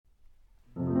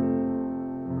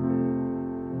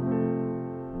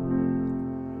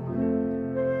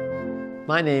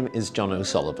My name is John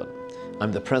O'Sullivan.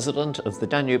 I'm the president of the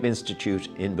Danube Institute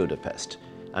in Budapest,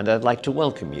 and I'd like to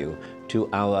welcome you to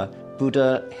our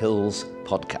Buddha Hills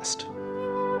podcast.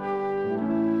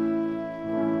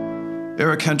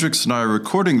 Eric Hendricks and I are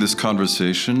recording this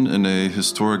conversation in a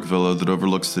historic villa that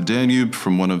overlooks the Danube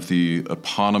from one of the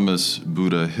eponymous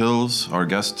Buddha Hills. Our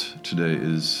guest today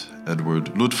is Edward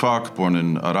Luttwak, born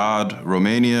in Arad,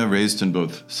 Romania, raised in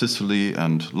both Sicily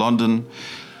and London,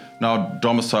 now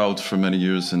domiciled for many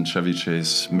years in Chevy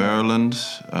Chase, Maryland.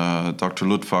 Dr.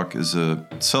 Luttwak is a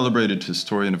celebrated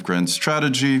historian of grand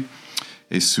strategy,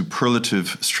 a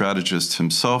superlative strategist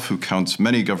himself who counts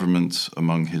many governments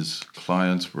among his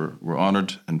clients. We're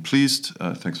honored and pleased.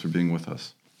 Thanks for being with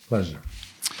us. Pleasure.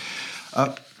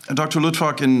 Dr.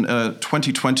 Luttwak, in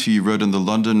 2020, you wrote in the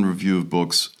London Review of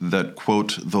Books that,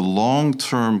 quote, the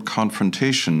long-term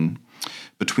confrontation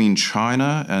between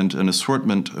China and an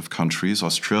assortment of countries,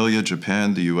 Australia,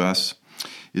 Japan, the US,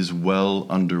 is well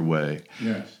underway.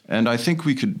 Yes. And I think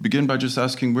we could begin by just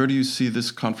asking, where do you see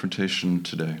this confrontation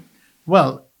today?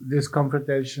 Well, this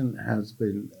confrontation has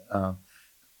been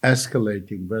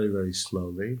escalating very, very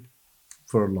slowly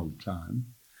for a long time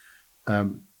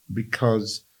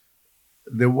because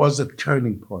there was a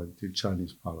turning point in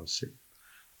Chinese policy.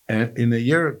 And in the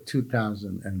year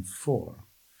 2004,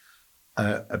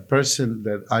 a person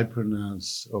that I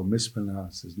pronounce or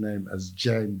mispronounce his name as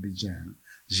Zhang Bijan,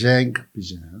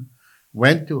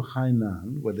 went to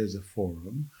Hainan, where there's a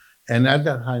forum, and at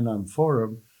that Hainan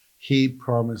forum, he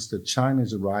promised that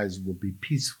China's rise will be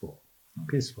peaceful.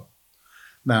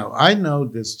 Now, I know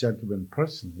this gentleman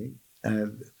personally,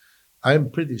 and I'm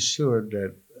pretty sure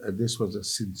that this was a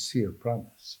sincere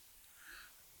promise.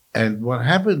 And what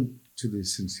happened to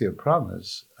this sincere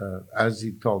promise, as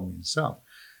he told me himself,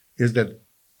 is that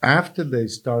after they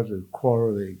started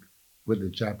quarreling with the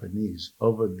Japanese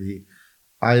over the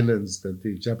islands that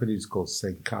the Japanese called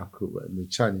Senkaku and the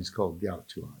Chinese called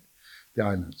Liaotuai, the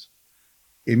islands,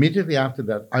 immediately after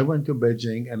that, I went to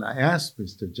Beijing and I asked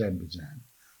Mr. Zhang Bijan,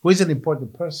 who is an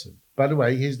important person. By the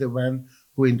way, he's the one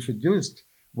who introduced,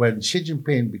 when Xi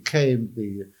Jinping became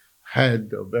the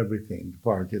head of everything, the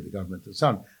party, the government, and so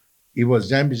on, it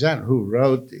was Zhang Bijan who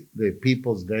wrote the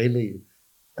People's Daily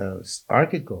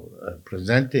article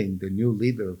presenting the new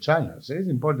leader of China. So he's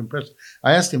an important person.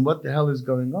 I asked him, what the hell is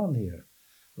going on here?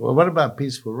 Well, what about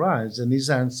peaceful rise? And his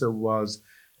answer was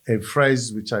a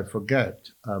phrase which I forget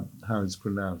how it's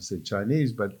pronounced in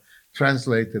Chinese, but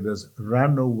translated as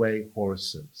runaway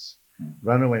horses.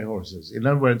 Runaway horses. In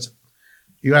other words,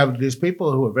 you have these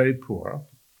people who are very poor.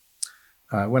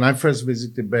 When I first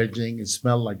visited Beijing, it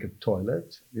smelled like a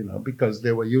toilet, because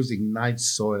they were using night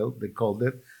soil, they called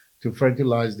it, to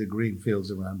fertilize the green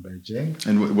fields around Beijing.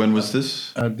 And when was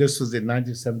this? This was in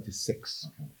 1976.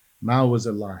 Okay. Mao was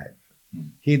alive.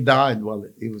 He died while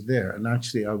he was there. And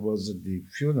actually, I was at the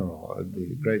funeral at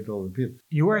the Great Hall of Peace.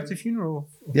 You were at the funeral?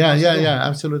 Yeah,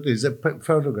 absolutely. It's a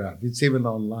photograph. It's even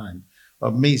online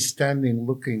of me standing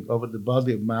looking over the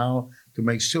body of Mao to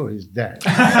make sure he's dead.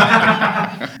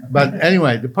 But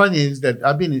anyway, the point is that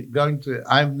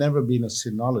I've never been a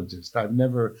sinologist. I've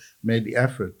never made the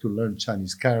effort to learn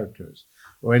Chinese characters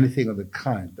or anything of the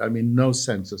kind. I mean, no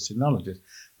sense of sinologist.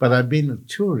 But I've been a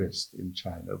tourist in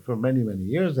China for many, many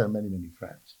years. I have many, many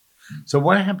friends. So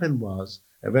what happened was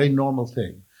a very normal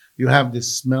thing. You have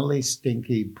this smelly,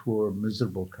 stinky, poor,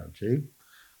 miserable country.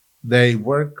 They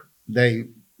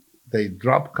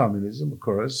dropped communism, of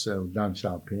course, Deng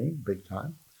Xiaoping, big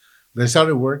time. They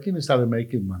started working, they started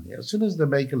making money. As soon as they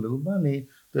make a little money,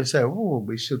 they say,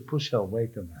 we should push our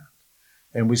weight around.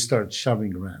 And we start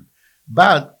shoving around.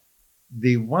 But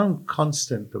the one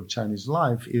constant of Chinese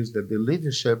life is that the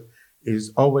leadership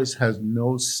always has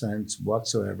no sense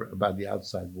whatsoever about the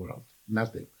outside world,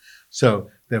 nothing. So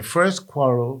their first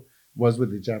quarrel was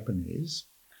with the Japanese,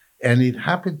 and it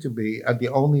happened to be at the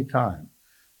only time,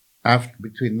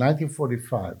 between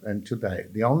 1945 and today,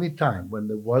 the only time when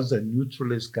there was a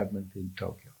neutralist government in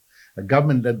Tokyo, a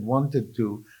government that wanted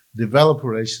to develop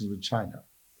relations with China,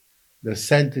 that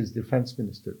sent his defense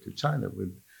minister to China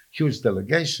with huge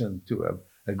delegation to have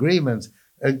agreements.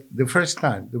 The first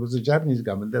time there was a Japanese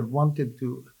government that wanted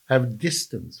to have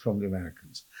distance from the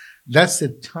Americans. That's the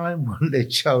time when they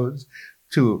chose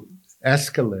to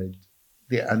escalate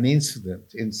an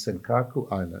incident in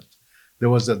Senkaku Island. There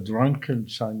was a drunken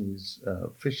Chinese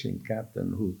fishing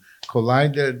captain who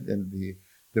collided, and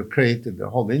they created the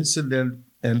whole incident.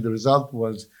 And the result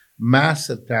was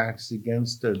mass attacks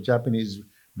against Japanese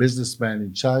businessmen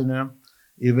in China.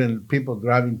 Even people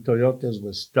driving Toyotas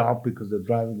were stopped because they're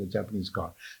driving a Japanese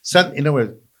car. So, in other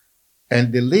words,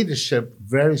 and the leadership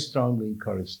very strongly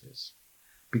encouraged this.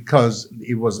 because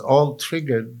it was all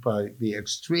triggered by the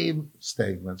extreme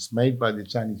statements made by the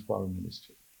Chinese Foreign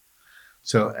Ministry.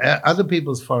 So other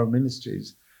people's foreign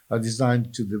ministries are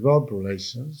designed to develop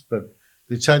relations, but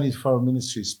the Chinese Foreign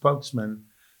Ministry spokesman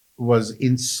was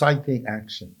inciting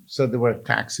action. So there were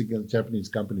attacks against Japanese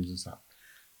companies and so on.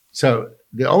 So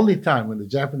the only time when the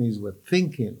Japanese were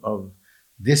thinking of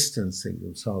distancing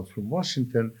themselves from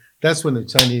Washington, that's when the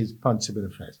Chinese punch them in the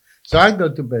face. So I go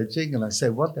to Beijing and I say,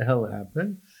 what the hell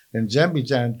happened? And Jambi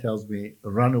Jan tells me,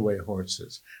 runaway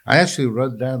horses. I actually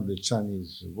wrote down the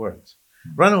Chinese words.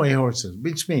 Runaway horses,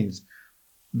 which means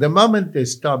the moment they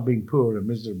stop being poor and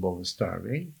miserable and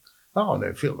starving, oh,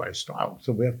 they feel very strong,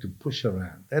 so we have to push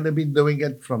around. And they've been doing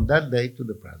it from that day to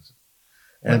the present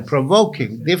and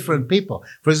provoking different people.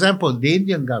 For example, the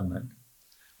Indian government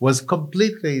was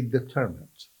completely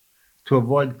determined to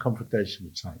avoid confrontation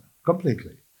with China,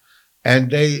 completely.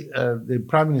 And the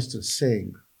Prime Minister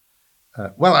Singh,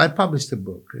 I published a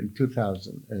book in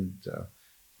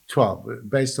 2012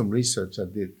 based on research I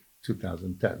did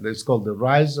 2010. It's called The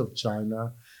Rise of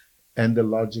China and the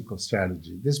Logical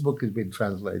Strategy. This book has been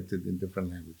translated in different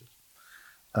languages.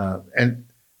 And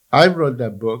I wrote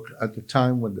that book at the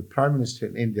time when the Prime Minister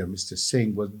in India, Mr.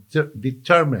 Singh, was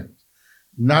determined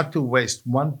not to waste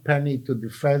one penny to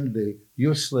defend the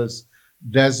useless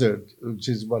desert, which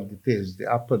is what it is,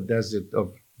 the upper desert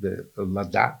of the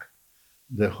Ladakh,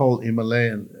 the whole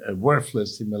Himalayan,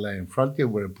 worthless Himalayan frontier.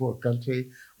 We're a poor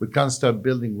country. We can't start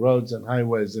building roads and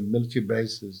highways and military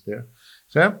bases there.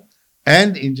 So,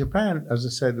 and in Japan, as I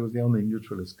said, it was the only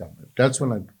neutralist government. That's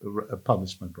when I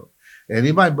published my book. And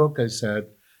in my book, I said,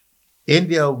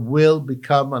 India will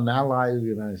become an ally of the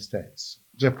United States.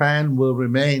 Japan will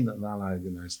remain an ally of the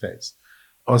United States.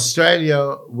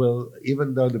 Australia will,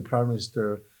 even though the Prime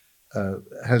Minister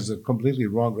has a completely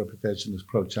wrong reputation as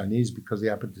pro-Chinese because he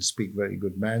happened to speak very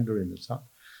good Mandarin and so on,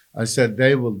 I said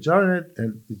they will join it.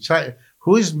 And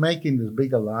who is making this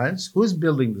big alliance? Who's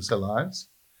building this alliance?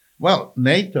 Well,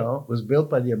 NATO was built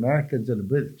by the Americans and the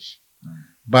British.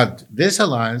 But this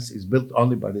alliance is built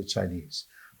only by the Chinese.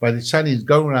 By the Chinese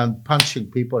going around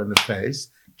punching people in the face,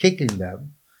 kicking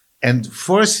them, and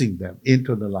forcing them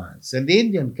into an alliance. And the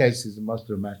Indian case is the most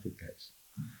dramatic case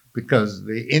because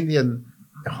the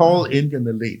whole Indian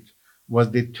elite was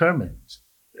determined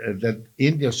that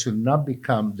India should not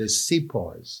become the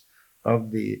sepoys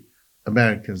of the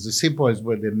Americans. The sepoys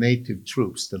were the native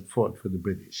troops that fought for the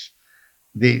British.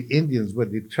 The Indians were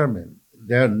determined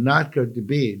they're not going to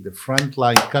be the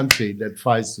frontline country that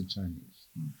fights the Chinese.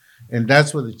 And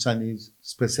that's what the Chinese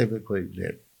specifically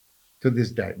did to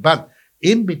this day. But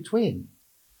in between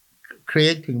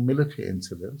creating military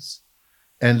incidents,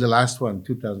 and the last one,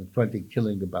 2020,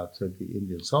 killing about 30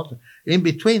 Indian soldiers, in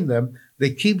between them,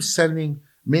 they keep sending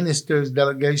ministers,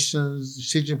 delegations,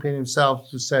 Xi Jinping himself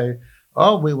to say,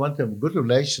 oh, we want to have good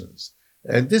relations.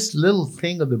 And this little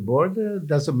thing of the border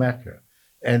doesn't matter.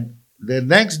 And the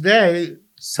next day,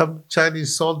 some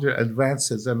Chinese soldier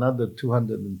advances another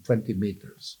 220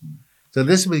 meters. So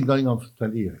this has been going on for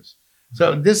 20 years.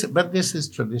 So this is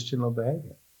traditional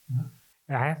behavior.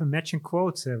 I have a matching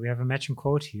quote. We have a matching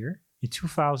quote here. In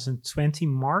 2020,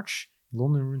 March,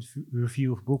 London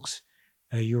Review of Books,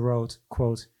 you wrote,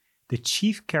 quote, "The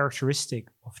chief characteristic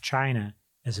of China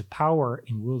as a power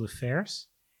in world affairs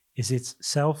is its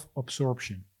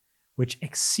self-absorption, which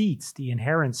exceeds the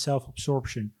inherent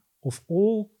self-absorption of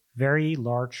all very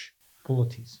large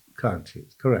polities."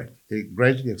 Countries, correct. It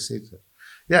greatly exceeds it.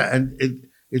 Yeah, and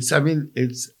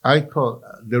I call,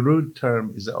 the rude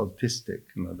term is autistic.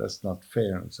 That's not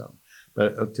fair and so on,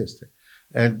 but autistic.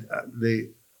 And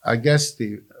I guess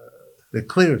the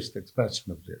clearest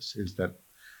expression of this is that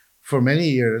for many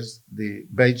years,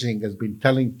 Beijing has been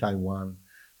telling Taiwan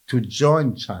to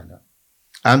join China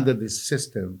under this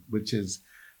system, which is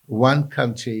one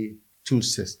country, two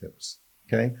systems.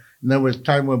 Okay? In other words,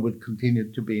 Taiwan would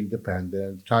continue to be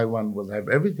independent. Taiwan will have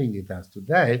everything it has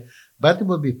today, but it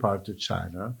will be part of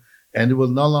China, and it will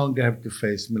no longer have to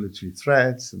face military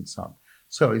threats and so on.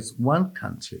 So it's one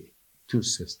country, two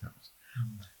systems.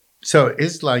 Mm-hmm. So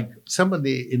it's like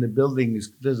somebody in a building,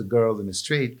 there's a girl in the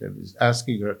street and is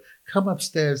asking her, come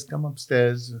upstairs,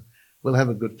 we'll have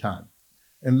a good time.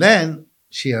 And then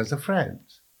she has a friend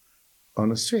on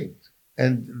the street,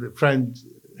 and the friend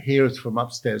hears from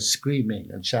upstairs screaming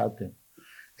and shouting.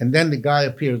 And then the guy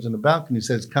appears on the balcony and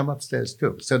says, come upstairs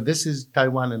too. So this is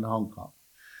Taiwan and Hong Kong.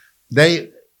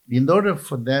 In order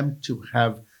for them to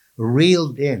have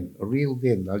reeled in,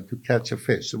 like to catch a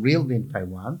fish, reeled in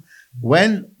Taiwan,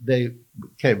 when they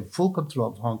became full control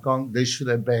of Hong Kong, they should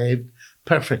have behaved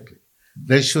perfectly.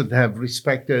 They should have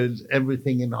respected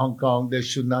everything in Hong Kong. They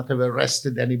should not have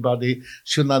arrested anybody,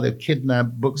 should not have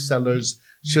kidnapped booksellers,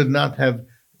 should not have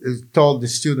told the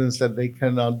students that they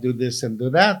cannot do this and do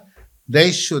that.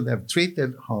 They should have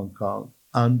treated Hong Kong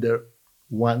under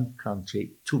one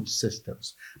country, two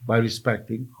systems, by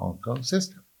respecting Hong Kong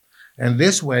system. And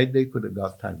this way, they could have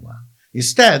got Taiwan.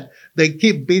 Instead, they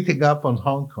keep beating up on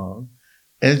Hong Kong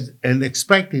and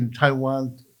expecting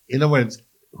Taiwan. In other words,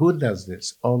 who does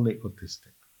this? Only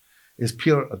autistic. It's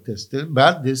pure autistic,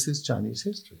 but this is Chinese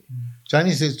history.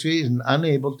 Chinese history is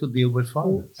unable to deal with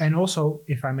foreigners. And also,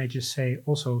 if I may just say,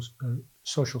 also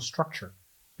social structure,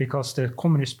 because the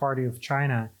Communist Party of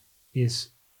China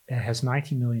has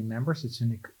 90 million members. It's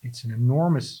an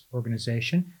enormous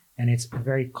organization, and it's a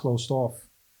very closed off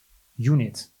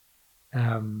unit.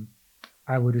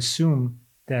 I would assume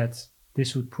that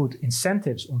this would put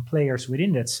incentives on players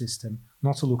within that system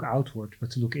not to look outward,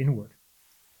 but to look inward.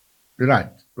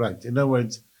 Right. In other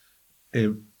words,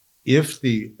 if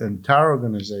the entire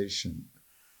organization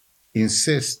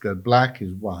insists that black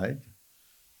is white,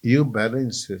 you better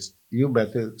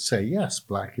say, yes,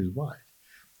 black is white.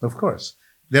 Of course,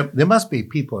 there must be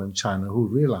people in China who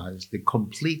realize the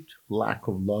complete lack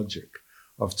of logic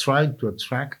of trying to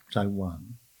attract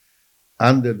Taiwan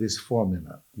under this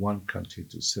formula, one country,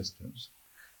 two systems,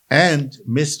 and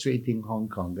mistreating Hong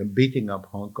Kong and beating up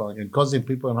Hong Kong and causing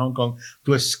people in Hong Kong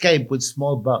to escape with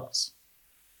small boats.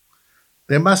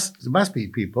 There must be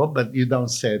people, but you don't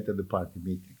say it at the party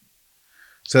meeting.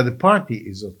 So the party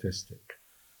is autistic.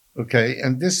 Okay,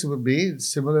 and this would be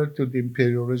similar to the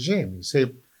imperial regime. You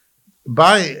see,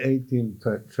 by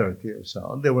 1830 or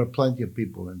so, there were plenty of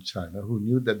people in China who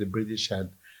knew that the British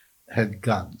had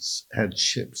guns, had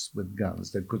ships with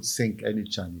guns that could sink any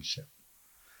Chinese ship,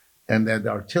 and had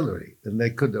artillery, and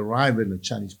they could arrive in a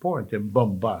Chinese port and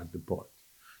bombard the port.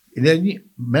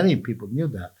 Many people knew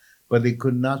that, but they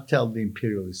could not tell the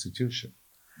imperial institution.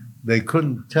 They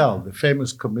couldn't tell the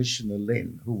famous Commissioner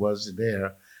Lin, who was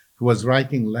there, who was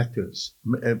writing letters.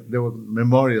 There were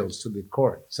memorials to the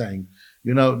court saying,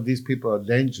 these people are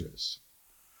dangerous.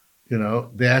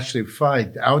 They actually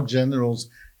fight. Our generals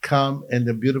come in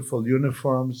the beautiful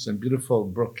uniforms and beautiful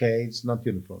brocades, not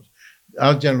uniforms.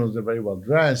 Our generals are very well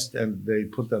dressed and they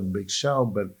put on a big show,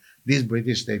 but these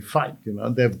British, they fight,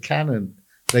 they have cannon,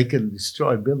 they can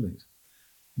destroy buildings.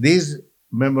 These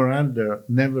memoranda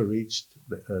never reached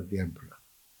the emperor.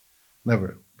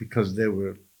 Never, because they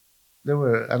were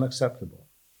unacceptable.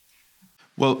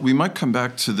 Well, we might come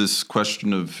back to this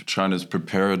question of China's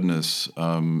preparedness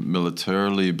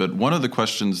militarily, but one of the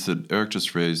questions that Eric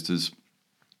just raised is,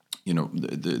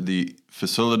 the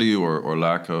facility or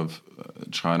lack of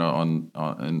China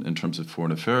in terms of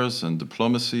foreign affairs and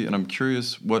diplomacy. And I'm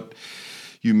curious what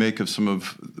you make of some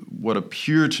of what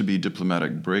appear to be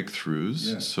diplomatic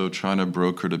breakthroughs. Yeah. So China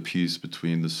brokered a peace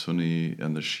between the Sunni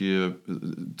and the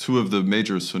Shia, two of the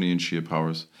major Sunni and Shia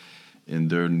powers in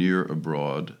their near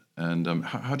abroad. And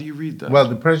how do you read that? Well,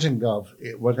 the Persian Gulf,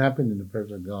 what happened in the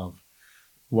Persian Gulf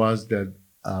was that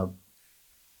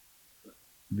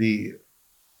the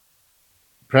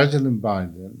President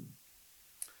Biden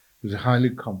was a highly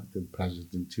competent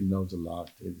president. He knows a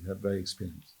lot. He's very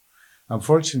experienced.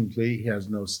 Unfortunately, he has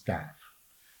no staff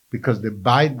because the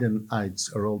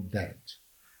Bidenites are all dead.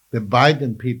 The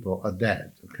Biden people are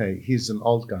dead. Okay, he's an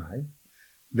old guy.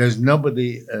 There's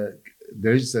nobody.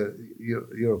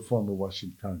 You're a former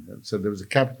Washingtonian, so there was a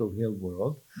Capitol Hill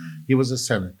world. He was a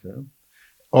senator.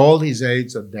 All his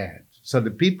aides are dead. So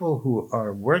the people who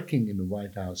are working in the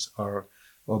White House are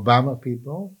Obama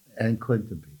people and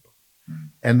Clinton people.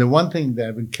 And the one thing they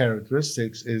have in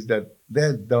characteristics is that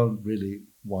they don't really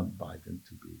want Biden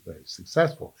to be very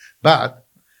successful. But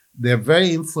they're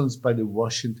very influenced by the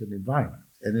Washington environment.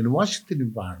 And in the Washington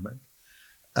environment,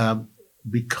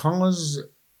 because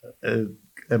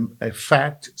a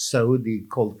fat Saudi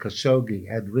called Khashoggi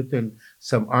had written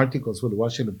some articles for the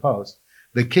Washington Post,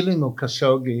 the killing of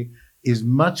Khashoggi is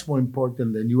much more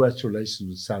important than U.S. relations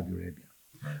with Saudi Arabia.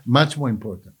 Much more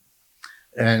important.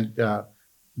 And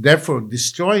therefore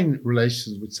destroying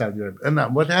relations with Saudi Arabia.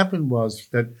 And what happened was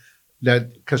that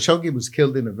Khashoggi was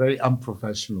killed in a very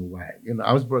unprofessional way.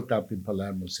 I was brought up in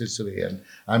Palermo, Sicily, and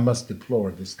I must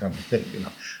deplore this kind of thing.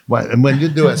 And when you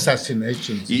do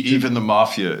assassinations, even the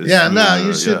mafia is.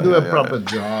 You should do a proper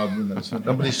job. So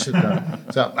nobody should know.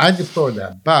 So I deplore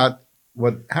that. But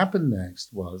what happened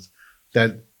next was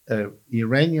that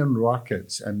Iranian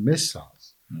rockets and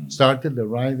missiles started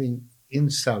arriving in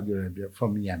Saudi Arabia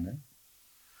from Yemen.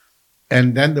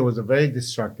 And then there was a very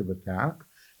destructive attack.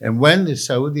 And when the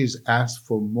Saudis asked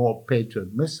for more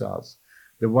Patriot missiles,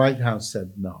 the White House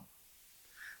said no.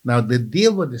 Now, the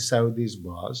deal with the Saudis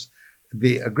was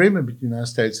the agreement between the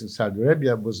United States and Saudi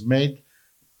Arabia was made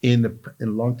in a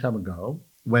long time ago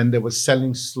when they were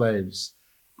selling slaves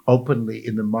openly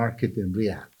in the market in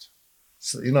Riyadh.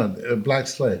 So, black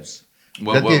slaves.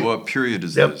 What period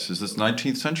is this? Is this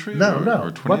 19th century? No,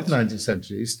 or 20th? What 19th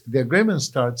century? The agreement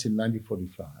starts in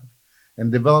 1945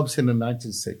 and develops in the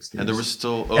 1960s. And there was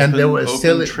still open, and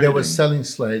they trading. were selling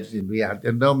slaves in Riyadh,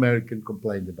 and no American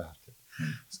complained about it.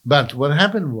 But what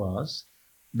happened was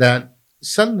that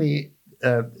suddenly,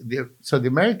 the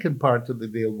American part of the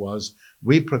deal was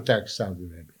we protect Saudi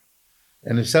Arabia.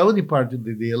 And the Saudi part of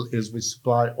the deal is we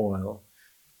supply oil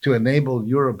to enable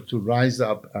Europe to rise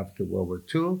up after World War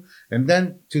II, and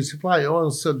then to supply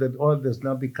oil so that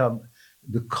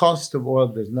the cost of oil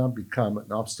does not become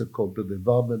an obstacle to the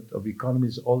development of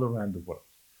economies all around the world.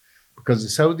 Because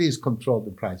the Saudis control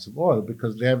the price of oil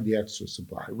because they have the extra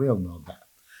supply. We all know that.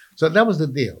 So that was the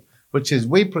deal, which is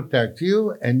we protect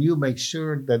you and you make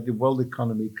sure that the world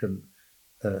economy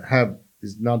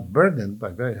is not burdened by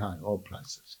very high oil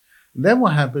prices. And then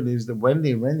what happened is that when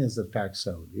the Iranians attacked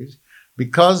Saudis,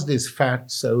 because this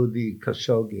fat Saudi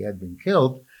Khashoggi had been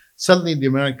killed, suddenly the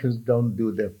Americans don't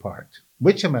do their part.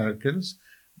 Which Americans?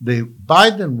 The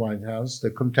Biden White House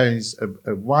that contains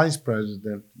a wise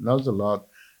president, knows a lot,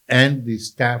 and the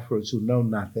staffers who know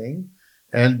nothing.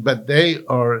 But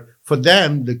for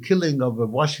them, the killing of a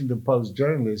Washington Post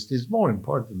journalist is more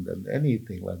important than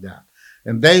anything like that.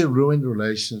 And they ruined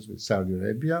relations with Saudi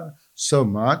Arabia so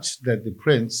much that the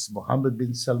Prince, Mohammed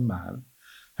bin Salman,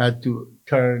 had to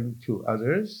turn to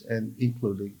others, and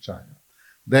including China.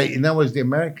 In other words,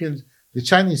 the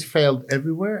Chinese failed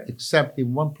everywhere except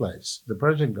in one place, the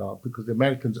Persian Gulf, because the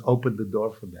Americans opened the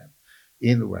door for them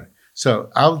in a way.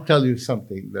 So I'll tell you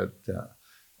something that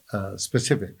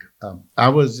specific. I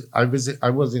was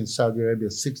in Saudi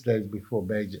Arabia 6 days before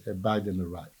Biden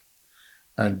arrived,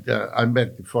 and I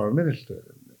met the foreign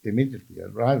minister immediately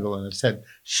at arrival, and I said,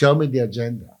 "Show me the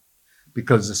agenda,"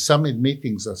 because the summit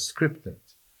meetings are scripted.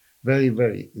 Very,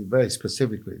 very, very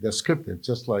specifically. They're scripted,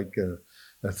 just like a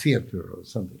theater or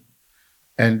something.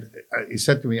 And he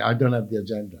said to me, "I don't have the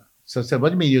agenda." So I said, "What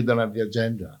do you mean you don't have the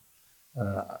agenda?"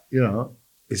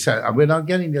 He said, "We're not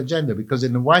getting the agenda because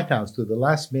in the White House, to the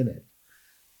last minute,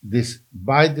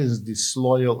 Biden's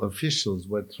disloyal officials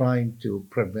were trying to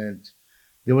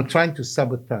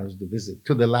sabotage the visit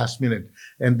to the last minute.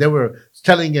 And they were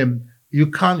telling him, you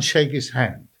can't shake his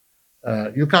hand.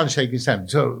 You can't shake his hand."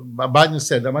 So Biden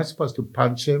said, "Am I supposed to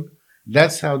punch him?"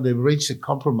 That's how they reached a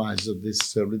compromise of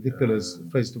this ridiculous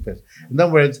face-to-face. In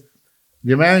other words,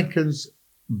 the Americans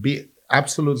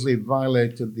absolutely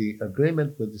violated the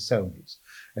agreement with the Saudis.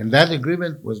 And that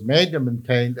agreement was made and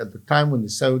maintained at the time when the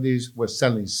Saudis were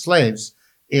selling slaves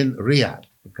in Riyadh,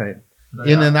 okay,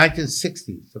 in the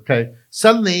 1960s, okay.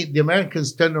 Suddenly, the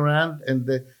Americans turned around and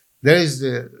there is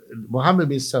Mohammed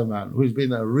bin Salman, who's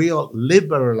been a real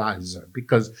liberalizer,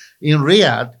 because in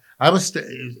Riyadh, I was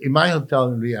in my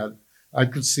hotel in Riyadh, I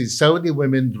could see Saudi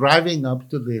women driving up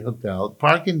to the hotel,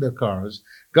 parking their cars,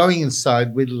 going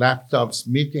inside with laptops,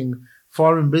 meeting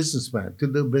foreign businessmen to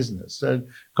do business. A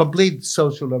complete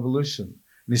social revolution.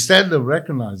 And instead of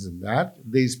recognizing that,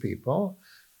 these people,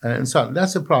 and so on,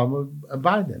 that's the problem with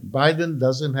Biden. Biden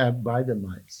doesn't have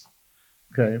Bidenites.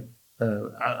 Okay.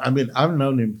 I've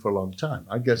known him for a long time.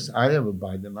 I guess I am a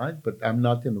Bidenite, but I'm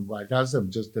not in the White House. I'm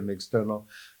just an external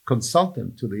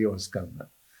consultant to the U.S. government.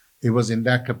 It was in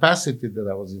that capacity that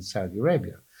I was in Saudi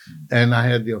Arabia. And I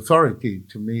had the authority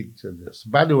to meet this.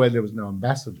 By the way, there was no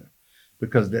ambassador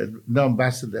because no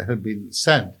ambassador had been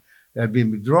sent. It had been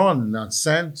withdrawn, not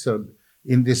sent. So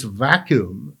in this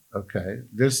vacuum, okay,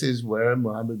 this is where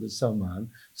Mohammed bin Salman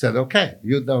said, "Okay,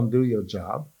 you don't do your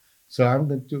job, so I'm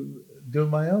going to do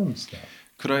my own stuff."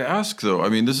 Could I ask, though,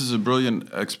 this is a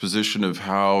brilliant exposition of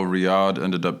how Riyadh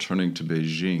ended up turning to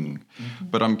Beijing. Mm-hmm.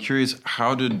 But I'm curious,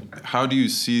 how do you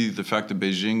see the fact that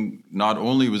Beijing not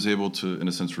only was able to, in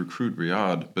a sense, recruit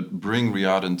Riyadh, but bring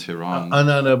Riyadh and Tehran?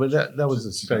 No, but that was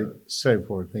a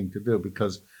straightforward thing to do,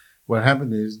 because what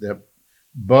happened is that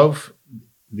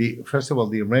first of all,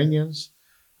 the Iranians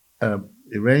have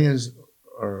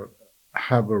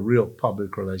a real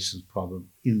public relations problem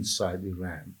inside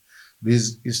Iran.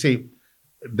 You see,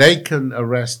 they can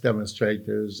arrest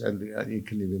demonstrators and you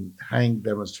can even hang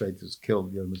demonstrators, kill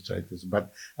demonstrators,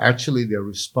 but actually they're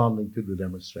responding to the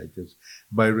demonstrators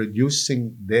by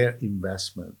reducing their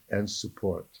investment and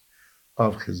support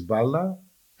of Hezbollah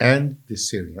and the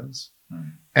Syrians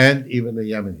and even the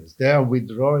Yemenis. They are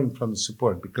withdrawing from the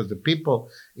support because the people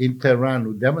in Tehran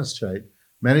who demonstrate,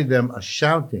 many of them are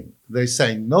shouting. They're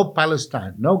saying, "No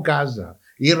Palestine, no Gaza,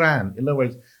 Iran." In other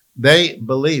words, They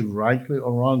believe, rightly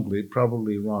or wrongly,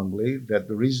 probably wrongly, that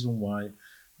the reason why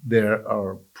they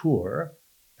are poor,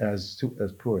 as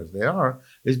poor as they are,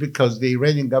 is because the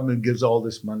Iranian government gives all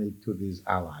this money to these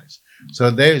allies. So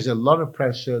there is a lot of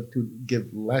pressure to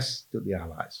give less to the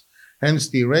allies. Hence,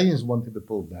 the Iranians wanted to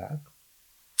pull back.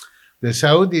 The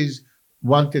Saudis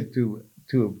wanted to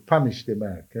punish the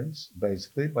Americans,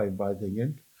 basically, by inviting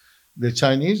in the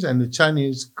Chinese, and the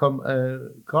Chinese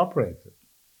cooperated.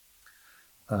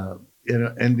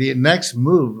 And the next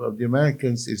move of the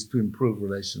Americans is to improve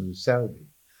relations with Saudi.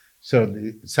 So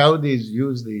the Saudis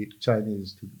use the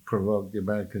Chinese to provoke the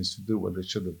Americans to do what they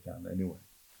should have done anyway.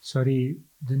 So the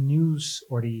news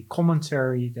or the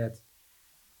commentary that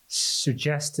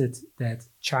suggested that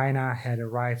China had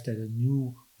arrived at a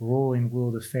new role in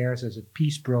world affairs as a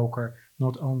peace broker,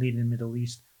 not only in the Middle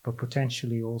East, but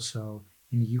potentially also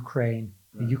in the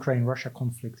Ukraine-Russia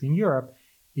conflict in Europe,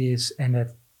 and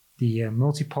that the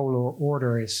multipolar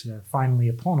order is finally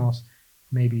upon us,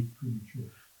 maybe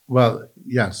premature. Well,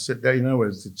 yes. In other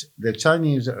words, the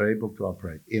Chinese are able to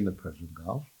operate in the Persian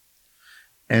Gulf.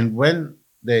 And when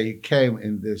they came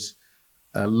in this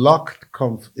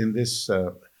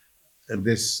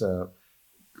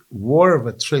war of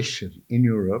attrition in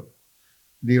Europe,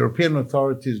 the European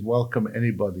authorities welcome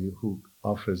anybody who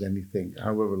offers anything,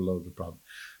 however low the problem.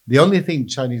 The only thing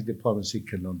Chinese diplomacy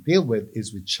cannot deal with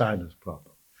is with China's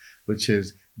problem, which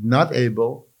is not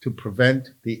able to prevent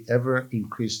the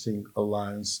ever-increasing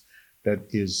alliance that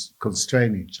is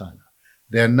constraining China.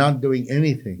 They're not doing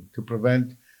anything to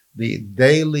prevent the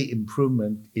daily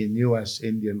improvement in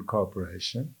U.S.-Indian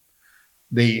cooperation,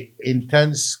 the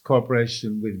intense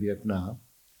cooperation with Vietnam,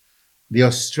 the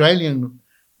Australian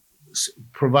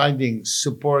providing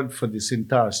support for this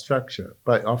entire structure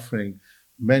by offering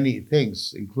many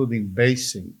things, including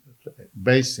basing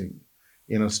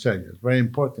in Australia. It's very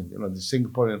important. The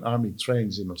Singaporean army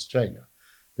trains in Australia.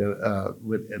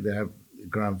 They have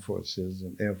ground forces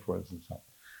and air force and so on.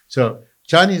 So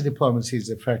Chinese diplomacy is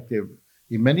effective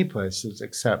in many places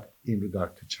except in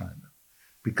regard to China.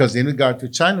 Because in regard to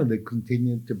China, they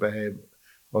continue to behave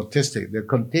autistic. They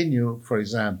continue, for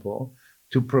example,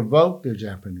 to provoke the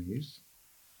Japanese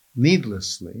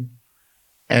needlessly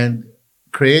and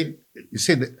create, you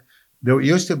see, there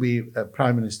used to be a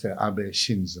Prime Minister Abe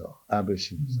Shinzo.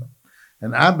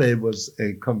 And Abe was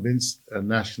a convinced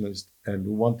nationalist and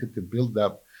who wanted to build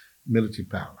up military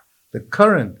power. The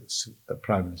current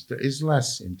Prime Minister is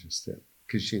less interested,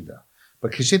 Kishida.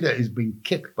 But Kishida is being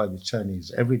kicked by the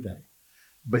Chinese every day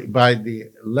by the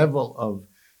level of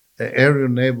aerial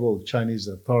naval Chinese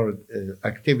authority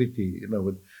activity.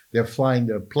 They're flying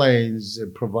their planes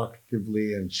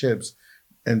provocatively and ships.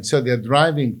 And so they're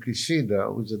driving Kishida,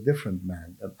 who's a different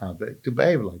man than Abe, to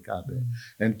behave like Abe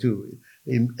and to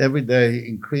every day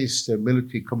increase their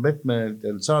military commitment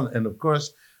and so on. And of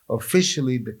course,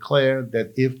 officially declare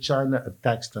that if China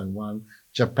attacks Taiwan,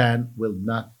 Japan will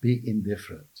not be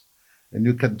indifferent. And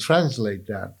you can translate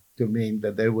that to mean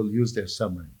that they will use their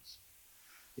submarines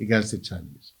against the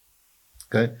Chinese.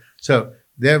 Okay? So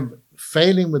they're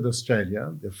failing with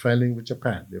Australia, they're failing with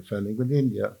Japan, they're failing with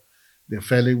India, they're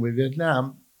failing with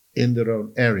Vietnam in their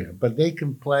own area. But they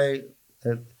can play,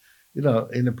 in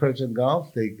the Persian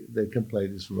Gulf, they can play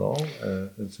this role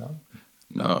and so on.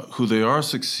 Now, who they are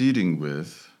succeeding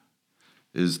with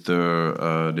is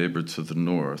their neighbor to the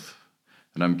north.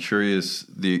 And I'm curious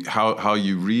how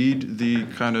you read the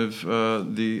kind of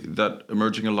that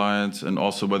emerging alliance, and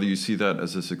also whether you see that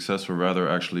as a success or rather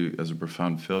actually as a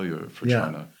profound failure for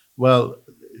China. Well,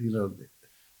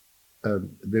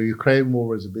 the Ukraine war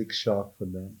was a big shock for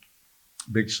them,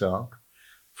 big shock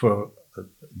for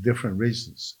different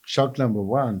reasons. Shock number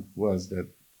one was that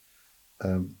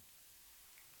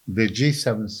the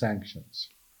G7 sanctions,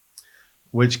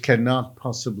 which cannot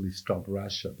possibly stop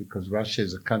Russia because Russia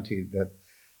is a country that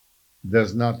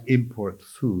does not import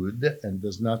food and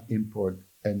does not import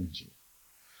energy.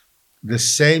 The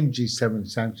same G7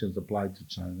 sanctions applied to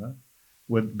China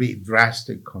would be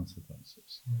drastic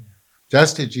consequences.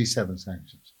 Just the G7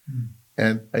 sanctions.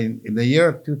 And in the year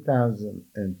of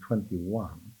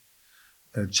 2021,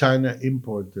 China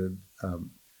imported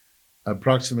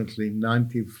approximately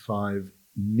 95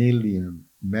 million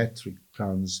metric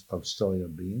tons of soya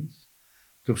beans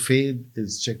to feed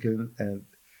its chicken and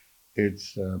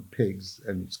its pigs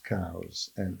and its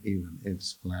cows and even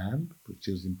its lamb, which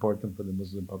is important for the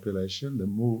Muslim population. The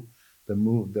move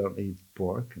don't eat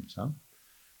pork and so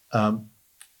on.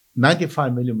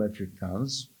 95 million metric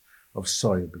tons of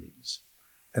soya beans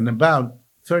and about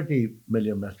 30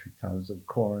 million metric tons of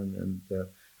corn and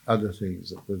other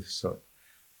things with soy.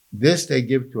 This they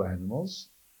give to animals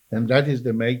and that is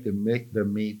they make the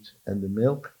meat and the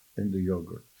milk and the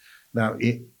yogurt. Now,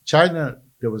 in China,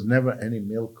 there was never any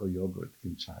milk or yogurt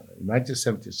in China. In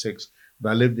 1976,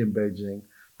 when I lived in Beijing,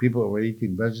 people were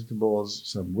eating vegetables,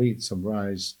 some wheat, some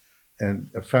rice, and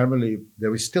a family,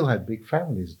 we still had big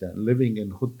families then, living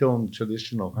in hutong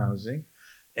traditional housing,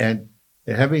 and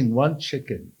having one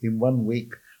chicken in 1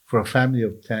 week for a family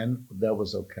of 10, that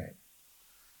was okay.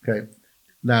 Okay.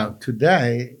 Now,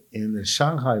 today, in the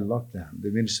Shanghai lockdown, the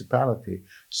municipality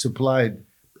supplied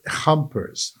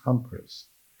humpers,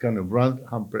 kind of round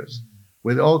humpers,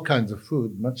 with all kinds of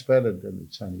food, much better than the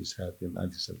Chinese had in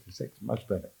 1976, much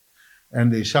better.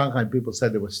 And the Shanghai people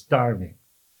said they were starving.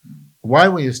 Why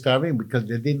were you starving? Because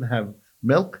they didn't have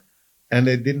milk and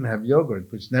they didn't have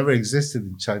yogurt, which never existed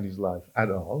in Chinese life at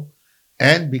all,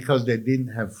 and because they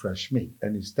didn't have fresh meat.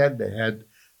 And instead, they had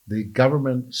the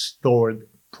government stored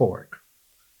pork,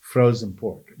 frozen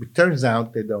pork. It turns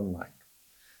out they don't like.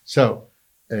 So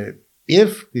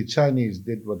if the Chinese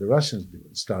did what the Russians did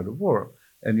and start a war,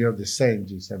 and you have the same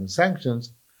G7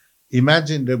 sanctions,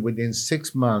 imagine that within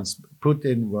 6 months,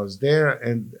 Putin was there,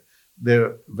 and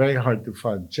they're very hard to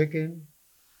find chicken.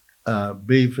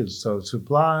 Beef is so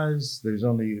supplies. There's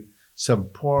only some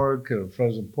pork,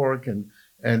 frozen pork,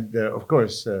 and of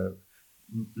course,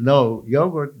 no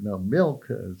yogurt, no milk.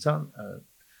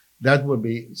 That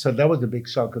was a big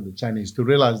shock of the Chinese to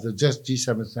realize that just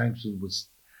G7 sanctions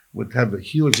would have a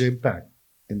huge impact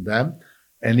in them.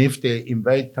 And if they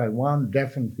invade Taiwan,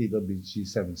 definitely there'll be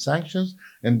G7 sanctions,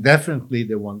 and definitely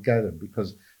they won't get them,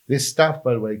 because this stuff,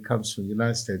 by the way, comes from the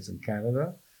United States and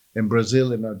Canada and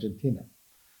Brazil and Argentina.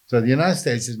 So the United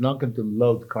States is not going to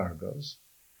load cargoes.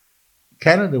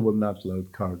 Canada will not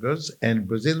load cargoes, and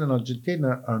Brazil and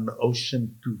Argentina are on the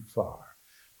ocean too far,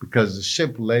 because the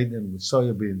ship laden with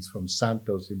soybeans from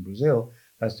Santos in Brazil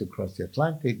has to cross the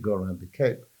Atlantic, go around the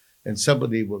Cape, and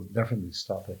somebody will definitely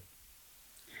stop it.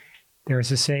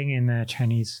 There's a saying in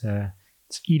Chinese,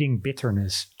 it's eating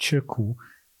bitterness, 吃苦,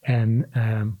 and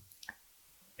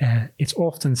it's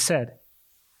often said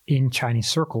in Chinese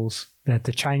circles that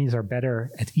the Chinese are better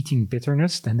at eating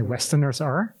bitterness than the Westerners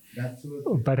are.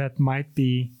 Absolutely. But that might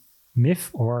be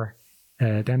myth or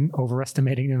them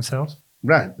overestimating themselves.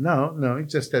 Right. No,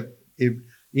 it's just that if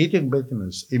eating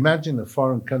bitterness, imagine a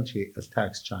foreign country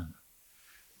attacks China.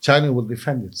 China will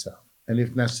defend itself, and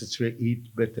if necessary,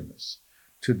 eat bitterness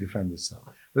to defend itself.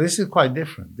 But this is quite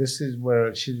different. This is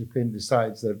where Xi Jinping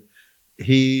decides that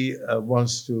he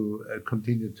wants to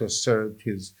continue to assert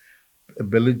his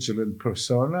belligerent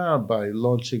persona by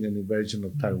launching an invasion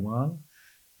of Taiwan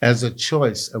as a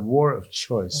choice, a war of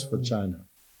choice for China.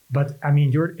 But I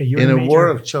mean, you're in a war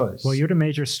of choice. Well, you're the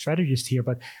major strategist here.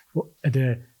 But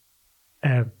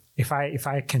if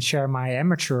I can share my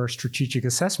amateur strategic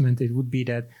assessment, it would be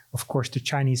that, of course, the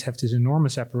Chinese have this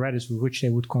enormous apparatus with which they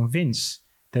would convince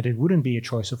that it wouldn't be a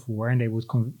choice of war, and they would,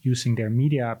 using their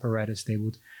media apparatus, they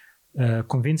would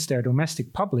convince their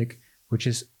domestic public, which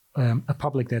is a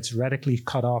public that's radically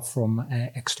cut off from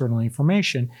external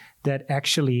information, that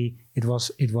actually it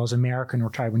was American or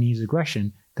Taiwanese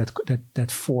aggression that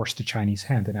forced the Chinese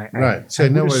hand. And I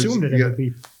would assume that it would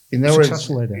be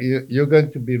successful at that. You're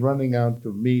going to be running out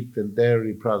of meat and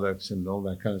dairy products and all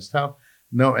that kind of stuff.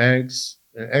 No eggs.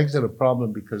 Eggs are a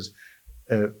problem because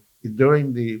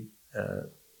during the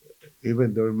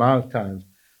even during Mao times,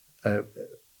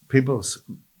 people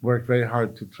worked very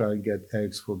hard to try and get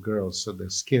eggs for girls so their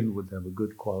skin would have a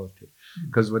good quality.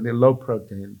 Because when they're low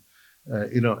protein,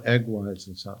 egg whites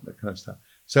and stuff, that kind of stuff.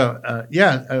 So,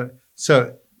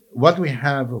 so what we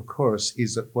have, of course,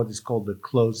 is what is called the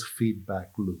closed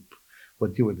feedback loop,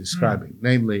 what you were describing.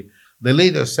 Namely, the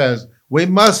leader says, we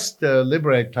must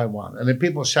liberate Taiwan. And then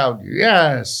people shout,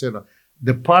 yes.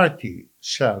 The party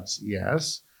shouts,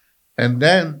 yes. And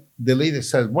then the leader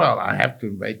says, well, I have to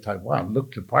invade Taiwan.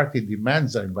 Look, the party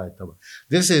demands I invade Taiwan.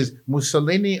 This is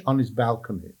Mussolini on his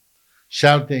balcony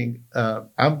shouting,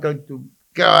 I'm going to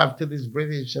go after this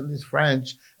British and this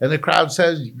French. And the crowd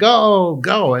says, go,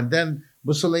 go. And then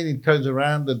Mussolini turns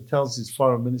around and tells his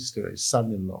foreign minister, his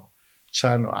son-in-law,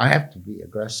 China, I have to be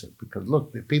aggressive because,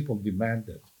 look, the people demand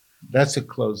it. That's a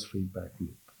closed feedback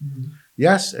loop. Mm-hmm.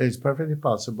 Yes, it's perfectly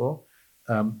possible.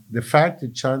 The fact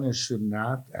that China should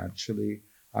not actually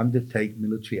undertake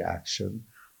military action,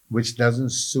 which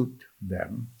doesn't suit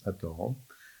them at all,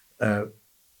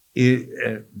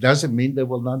 it doesn't mean they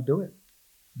will not do it.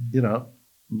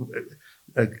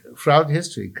 Throughout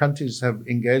history, countries have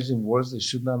engaged in wars they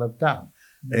should not have done.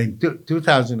 In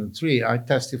 2003, I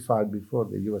testified before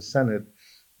the U.S. Senate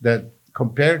that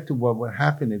compared to what would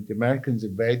happen if the Americans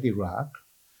invade Iraq,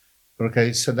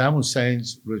 Saddam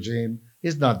Hussein's regime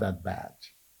is not that bad.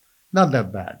 not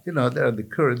that bad. There are the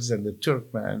Kurds and the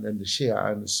Turkmen and the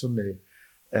Shia and the Sunni,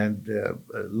 and a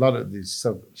lot of these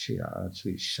Shia are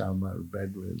actually Shamar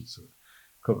Bedouins.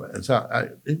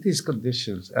 So in these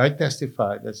conditions, I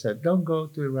testified. I said, don't go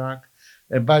to Iraq.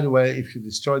 And by the way, if you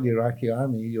destroy the Iraqi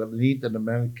army, you'll need an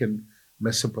American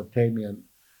Mesopotamian.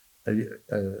 There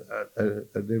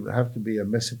will have to be a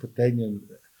Mesopotamian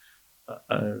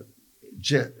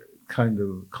kind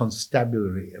of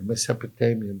constabulary, a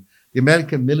Mesopotamian. The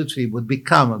American military would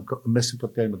become a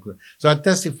Mesopotamian. So I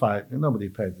testified, and nobody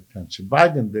paid attention.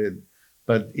 Biden did,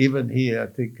 but even he, I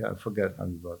think, I forget how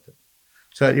he voted.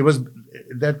 So it was,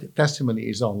 that testimony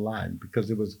is online because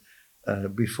it was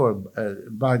before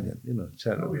Biden, et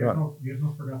cetera. We have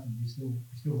not forgotten. We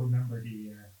still remember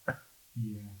the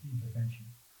intervention.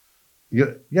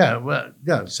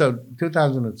 So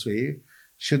 2003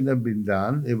 shouldn't have been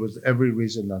done. It was every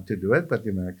reason not to do it, but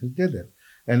the Americans did it.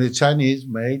 And the Chinese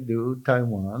may do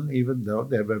Taiwan, even though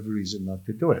they have every reason not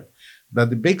to do it. But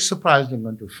the big surprise they're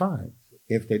going to find,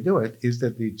 if they do it, is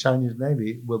that the Chinese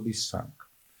Navy will be sunk,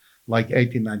 like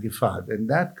 1895. And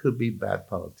that could be bad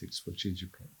politics for Xi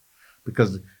Jinping,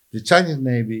 because the Chinese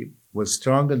Navy was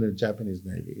stronger than the Japanese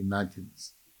Navy in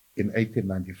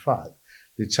 1895.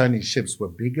 The Chinese ships were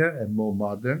bigger and more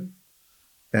modern,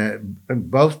 and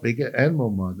both bigger and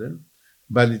more modern,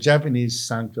 but the Japanese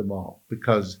sank them all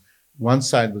because one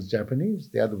side was Japanese,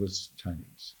 the other was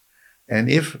Chinese. And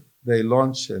if they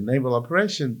launch a naval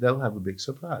operation, they'll have a big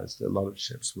surprise. A lot of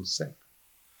ships will sink.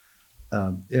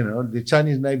 The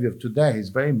Chinese Navy of today is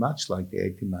very much like the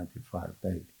 1895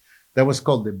 Navy. That was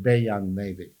called the Beiyang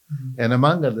Navy. Mm-hmm. And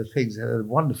among other things, it had a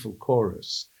wonderful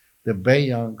chorus, the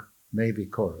Beiyang Navy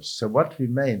chorus. So what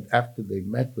remained after they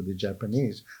met with the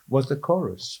Japanese was the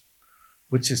chorus,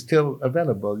 which is still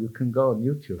available. You can go on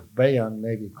YouTube, Beiyang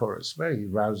Navy chorus, very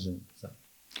rousing.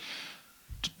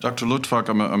 Dr. Luttwak,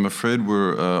 I'm afraid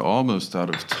we're almost out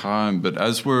of time, but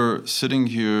as we're sitting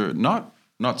here, not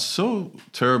so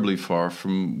terribly far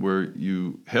from where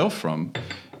you hail from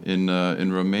in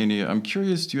Romania, I'm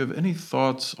curious, do you have any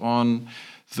thoughts on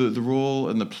the role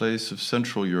and the place of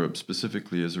Central Europe,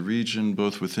 specifically as a region,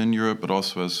 both within Europe, but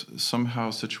also as somehow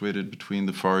situated between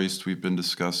the Far East we've been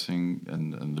discussing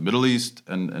and the Middle East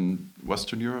and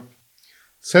Western Europe?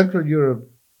 Central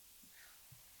Europe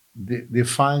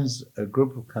defines a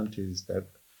group of countries that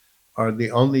are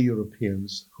the only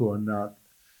Europeans who are not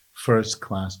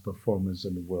first-class performers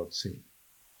in the world scene.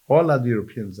 All other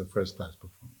Europeans are first-class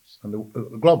performers, and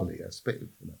globally, I speak.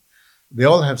 They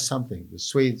all have something. The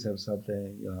Swedes have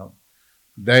something,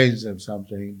 Danes have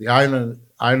something. The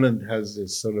Ireland has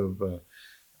this sort of,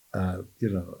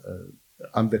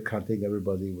 undercutting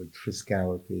everybody with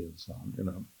fiscality and so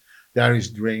on. The Irish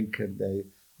drink, and they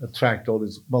attract all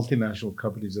these multinational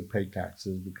companies that pay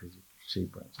taxes because it's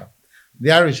cheaper and so on.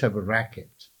 The Irish have a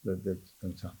racket and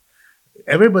so on.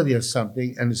 Everybody has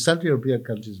something, and the Central European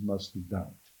countries mostly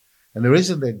don't. And the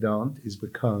reason they don't is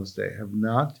because they have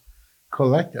not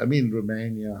collected,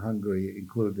 Romania, Hungary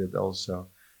included, also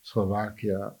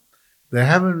Slovakia, they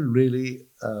haven't really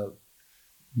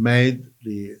made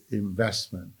the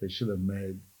investment they should have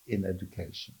made in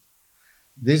education.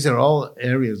 These are all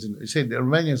areas, you say the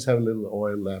Romanians have a little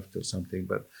oil left or something,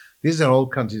 but these are all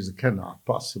countries that cannot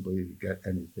possibly get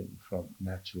anything from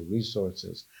natural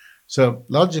resources. So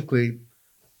logically,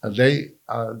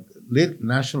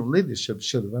 national leadership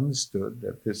should have understood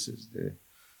that this is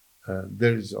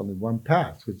there is only one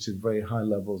path, which is very high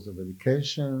levels of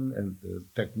education and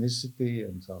technicity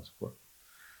and so forth.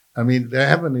 They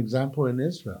have an example in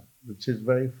Israel, which is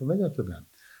very familiar to them,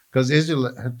 because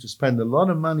Israel had to spend a lot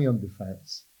of money on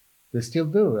defense. They still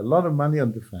do, a lot of money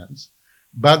on defense,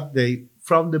 but they,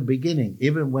 from the beginning,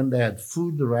 even when they had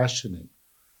food rationing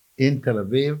in Tel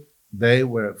Aviv, they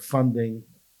were funding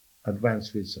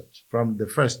advanced research from the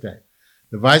first day.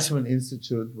 The Weizmann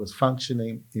Institute was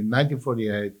functioning in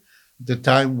 1948, the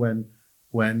time when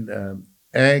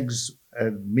eggs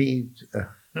and meat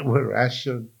were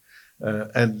rationed,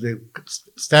 and the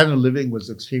standard of living was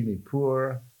extremely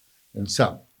poor, and so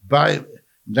on.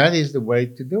 That is the way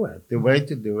to do it. The way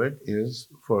to do it is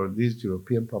for these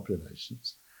European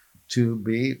populations to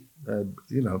be,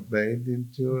 made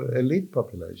into elite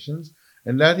populations,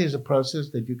 and that is a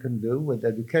process that you can do with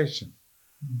education.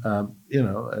 A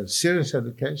serious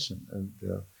education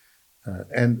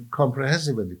and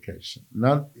comprehensive education.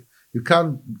 You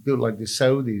can't do like the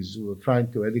Saudis who are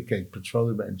trying to educate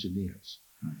petroleum engineers.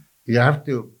 You have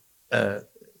to,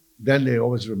 then they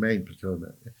always remain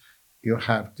petroleum. You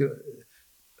have to,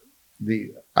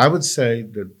 I would say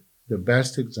that the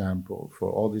best example for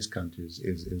all these countries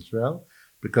is Israel,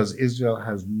 because Israel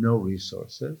has no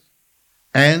resources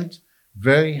and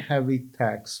very heavy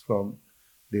tax from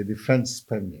the defense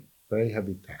spending, very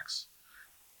heavy tax.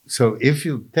 So if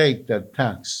you take that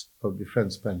tax of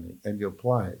defense spending and you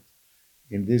apply it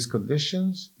in these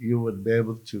conditions, you would be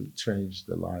able to change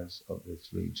the lives of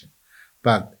this region.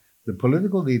 But the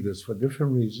political leaders, for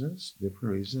different reasons,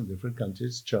 different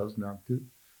countries, chose not to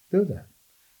do that.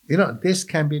 This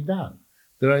can be done.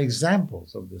 There are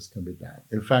examples of this can be done.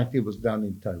 In fact, it was done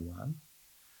in Taiwan.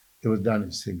 It was done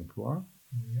in Singapore.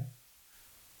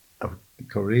 Yeah.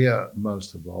 Korea,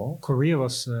 most of all. Korea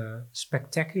was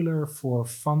spectacular for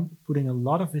putting a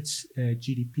lot of its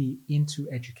GDP into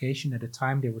education. At the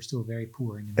time, they were still very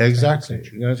poor. In the 20th Exactly.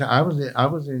 century. I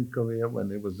was in Korea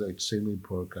when it was an extremely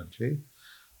poor country,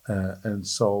 and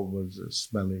Seoul was a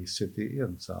smelly city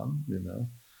and so on.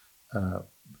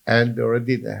 And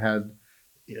already they had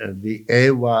the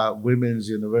Ewa Women's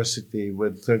University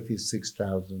with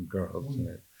 36,000 girls in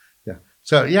it. Yeah.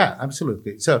 So yeah,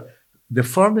 absolutely. So the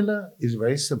formula is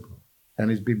very simple, and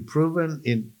it's been proven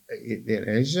in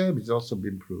Asia. It's also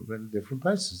been proven in different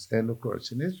places, and of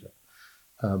course in Israel,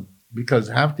 because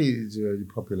half the Israeli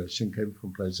population came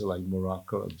from places like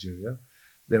Morocco, Algeria.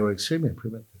 They were extremely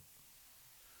primitive.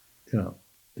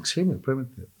 Extremely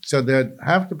primitive. So that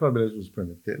half the population was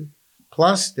primitive.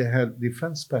 Plus, they had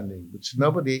defense spending, which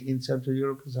nobody in Central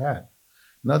Europe has had.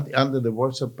 Not under the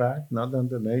Warsaw Pact, not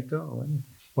under NATO or anything.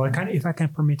 Well, if I can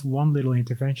permit one little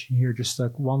intervention here, just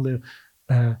like one little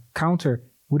counter,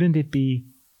 wouldn't it be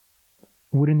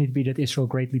that Israel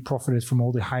greatly profited from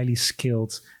all the highly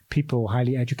skilled people,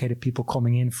 highly educated people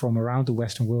coming in from around the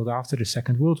Western world after the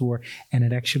Second World War, and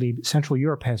that actually Central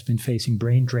Europe has been facing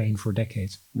brain drain for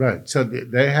decades? Right. So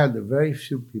they had very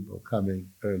few people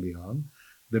coming early on.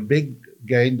 The big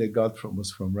gain they got was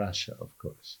from Russia, of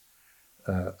course.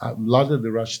 A lot of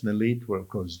the Russian elite were, of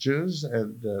course, Jews,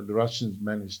 and the Russians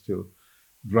managed to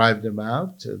drive them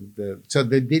out. And, so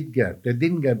they didn't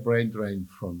get brain drain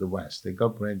from the West. They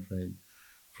got brain drain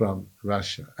from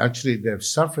Russia. Actually, they've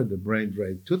suffered the brain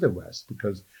drain to the West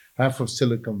because half of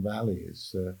Silicon Valley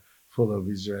is full of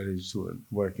Israelis who are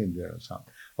working there or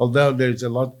something. Although there's a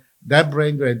lot, that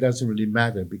brain drain doesn't really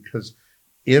matter, because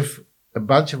if a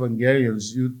bunch of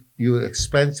Hungarians, you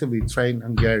expensively train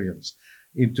Hungarians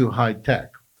into high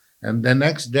tech, and the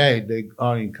next day they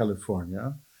are in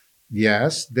California.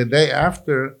 Yes, the day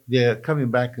after they're coming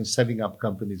back and setting up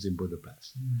companies in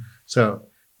Budapest. So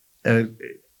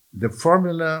the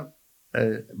formula,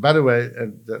 by the way,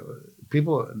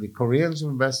 the Koreans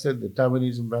invested, the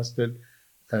Taiwanese invested.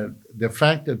 The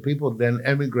fact that people then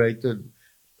emigrated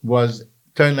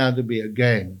turned out to be a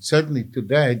gain. Certainly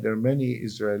today, there are many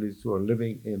Israelis who are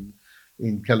living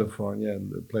in California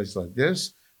and a place like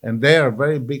this, and they are a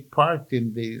very big part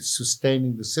in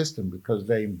sustaining the system, because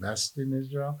they invest in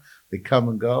Israel, they come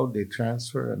and go, they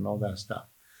transfer and all that stuff.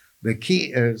 The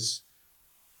key is,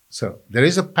 so there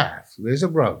is a path, there is a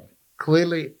road,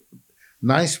 clearly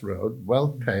nice road, well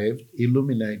paved,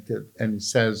 illuminated, and it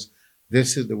says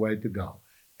this is the way to go.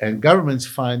 And governments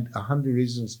find 100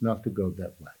 reasons not to go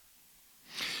that way.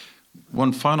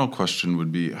 One final question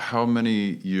would be, how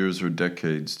many years or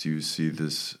decades do you see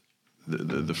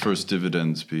the first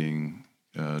dividends being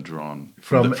drawn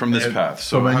from this path?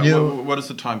 So what is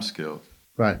the time scale?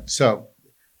 Right. So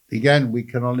again, we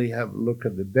can only have a look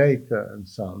at the data and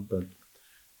so on, but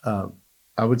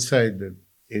I would say that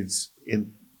it's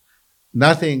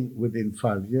nothing within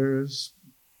 5 years,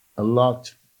 a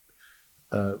lot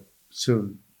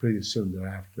pretty soon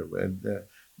thereafter. And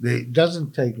it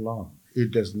doesn't take long.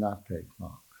 It does not take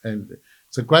long. And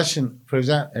it's a question, for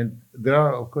example, and there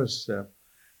are, of course,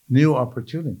 new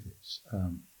opportunities.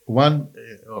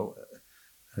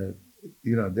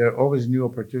 There are always new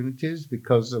opportunities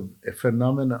because of a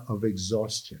phenomena of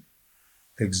exhaustion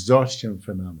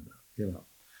phenomena.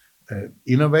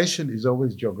 Innovation is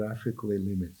always geographically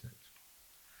limited.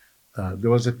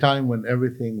 There was a time when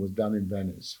everything was done in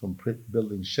Venice, from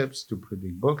building ships to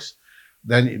printing books.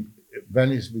 Then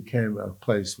Venice became a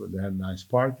place where they had nice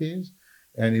parties,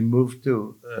 and it moved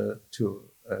to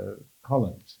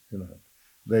Holland.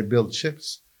 They built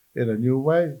ships in a new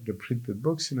way. They printed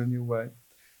books in a new way.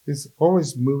 It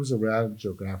always moves around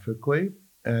geographically,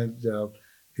 and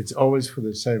it's always for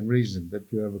the same reason, that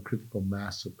you have a critical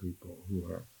mass of people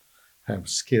who have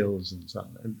skills and so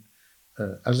on. And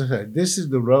as I said, this is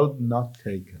the road not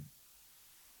taken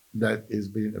that is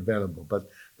being available. But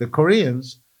the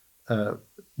Koreans,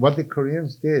 what the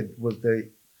Koreans did was they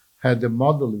had the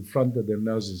model in front of their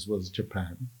noses was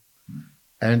Japan.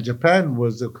 And Japan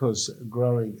was, of course,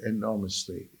 growing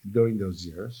enormously during those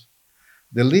years.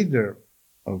 The leader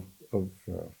of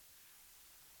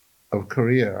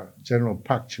Korea, General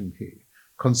Park Chung-hee,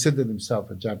 considered himself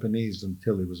a Japanese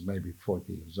until he was maybe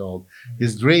 40 years old.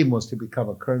 His dream was to become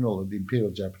a colonel of the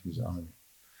Imperial Japanese Army.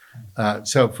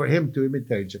 So for him to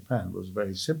imitate Japan was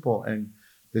very simple. And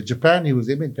the Japan he was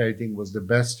imitating was the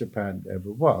best Japan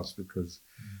ever was, because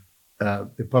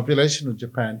the population of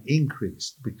Japan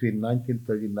increased between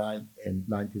 1939 and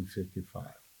 1955.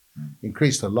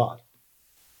 Increased a lot.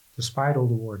 Despite all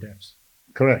the war deaths.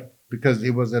 Correct. Because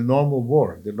it was a normal war.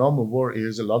 The normal war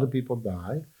is a lot of people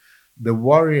die. The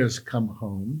warriors come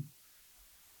home.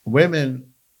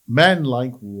 Men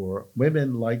like war, women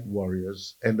like warriors,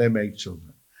 and they make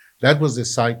children. That was the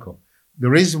cycle.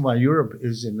 The reason why Europe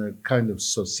is in a kind of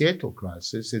societal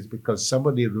crisis is because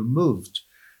somebody removed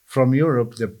from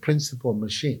Europe the principal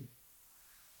machine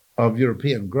of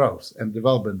European growth and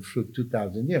development through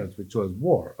 2,000 years, which was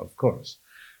war, of course.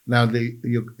 Now,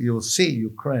 you'll see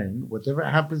Ukraine, whatever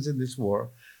happens in this war,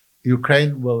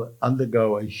 Ukraine will undergo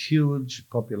a huge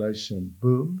population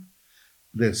boom.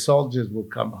 The soldiers will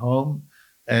come home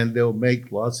and they'll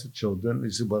make lots of children.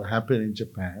 This is what happened in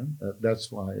Japan. That's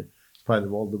why, in spite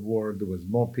of all the war, there was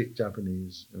more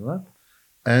Japanese,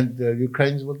 and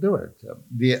Ukrainians will do it.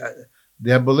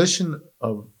 The abolition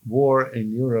of war in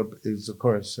Europe is, of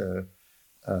course,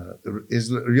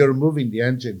 you're removing the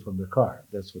engine from the car.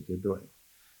 That's what you're doing.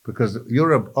 Because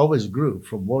Europe always grew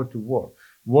from war to war.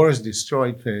 Wars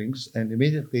destroyed things, and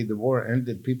immediately the war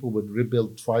ended, people would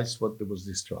rebuild twice what was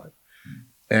destroyed.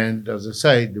 And as I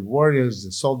say, the warriors,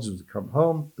 the soldiers would come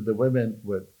home, the women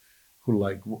who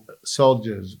like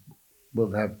soldiers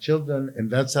will have children,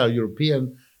 and that's how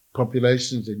European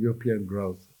populations and European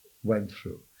growth went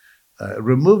through.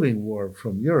 Removing war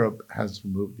from Europe has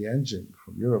removed the engine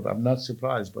from Europe. I'm not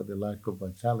surprised by the lack of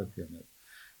vitality in it.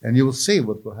 And you will see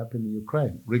what will happen in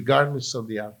Ukraine, regardless of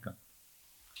the outcome.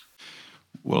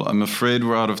 Well, I'm afraid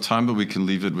we're out of time, but we can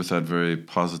leave it with that very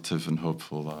positive and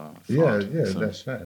hopeful thought. Yeah, that's right.